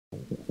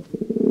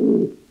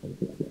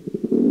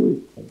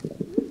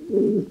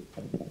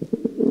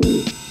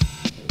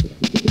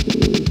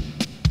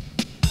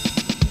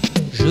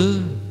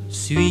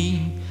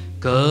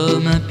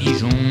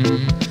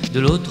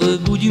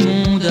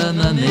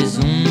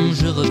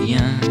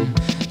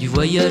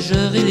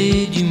voyageur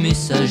ailé, du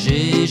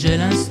messager, j'ai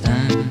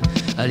l'instinct.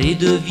 Aller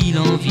de ville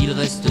en ville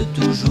reste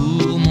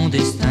toujours mon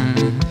destin,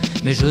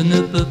 mais je ne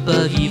peux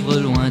pas vivre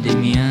loin des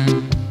miens.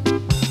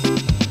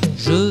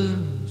 Je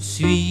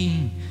suis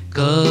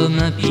comme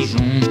un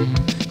pigeon,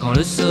 quand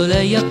le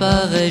soleil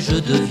apparaît je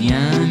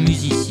deviens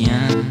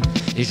musicien.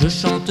 Et je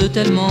chante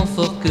tellement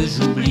fort que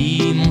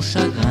j'oublie mon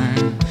chagrin.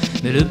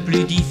 Mais le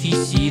plus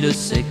difficile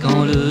c'est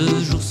quand le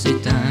jour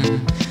s'éteint.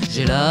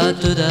 J'ai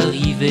hâte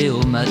d'arriver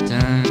au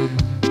matin.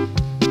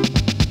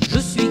 Je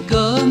suis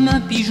comme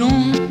un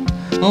pigeon,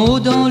 en haut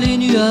dans les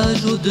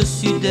nuages,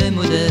 au-dessus des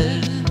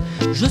modèles.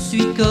 Je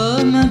suis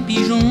comme un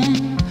pigeon,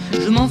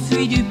 je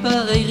m'enfuis du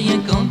pareil rien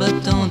qu'en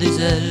battant des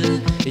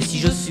ailes. Et si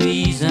je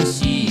suis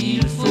ainsi,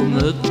 il faut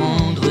me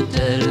prendre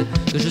tel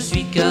que je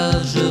suis, car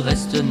je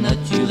reste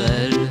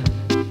naturel.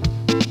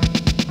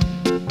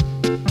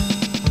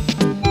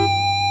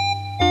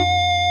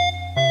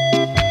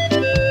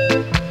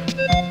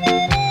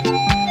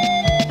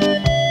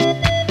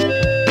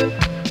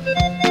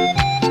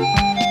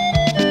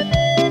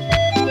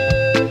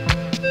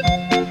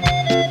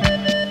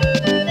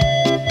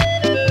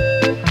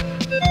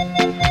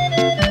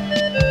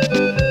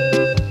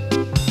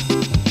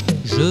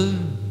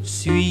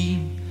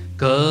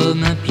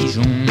 Comme un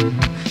pigeon,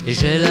 et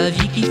j'ai la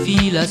vie qui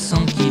file à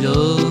 100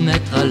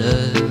 kilomètres à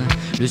l'heure.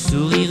 Le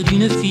sourire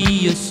d'une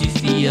fille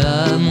suffit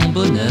à mon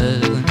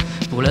bonheur.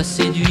 Pour la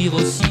séduire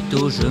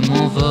aussitôt je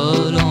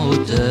m'envole en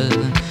hauteur.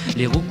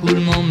 Les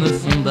roucoulements me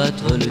font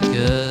battre le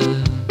cœur.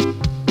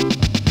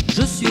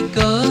 Je suis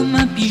comme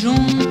un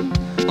pigeon,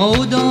 en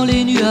haut dans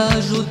les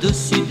nuages,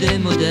 au-dessus des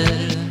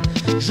modèles.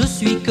 Je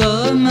suis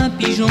comme un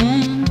pigeon,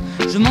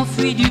 je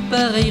m'enfuis du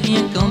pareil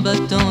rien qu'en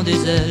battant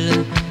des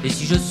ailes. Et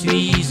si je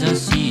suis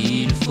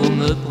ainsi, il faut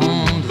me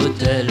prendre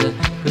tel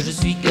que je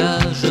suis,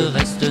 car je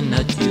reste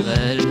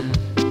naturel.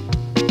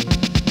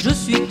 Je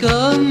suis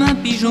comme un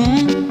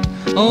pigeon,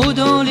 en haut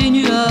dans les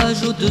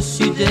nuages,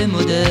 au-dessus des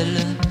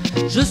modèles.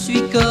 Je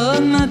suis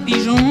comme un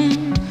pigeon,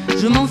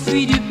 je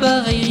m'enfuis du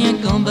pareil rien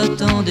qu'en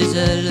battant des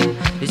ailes.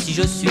 Et si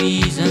je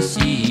suis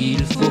ainsi,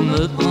 il faut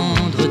me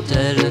prendre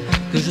tel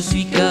que je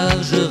suis,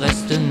 car je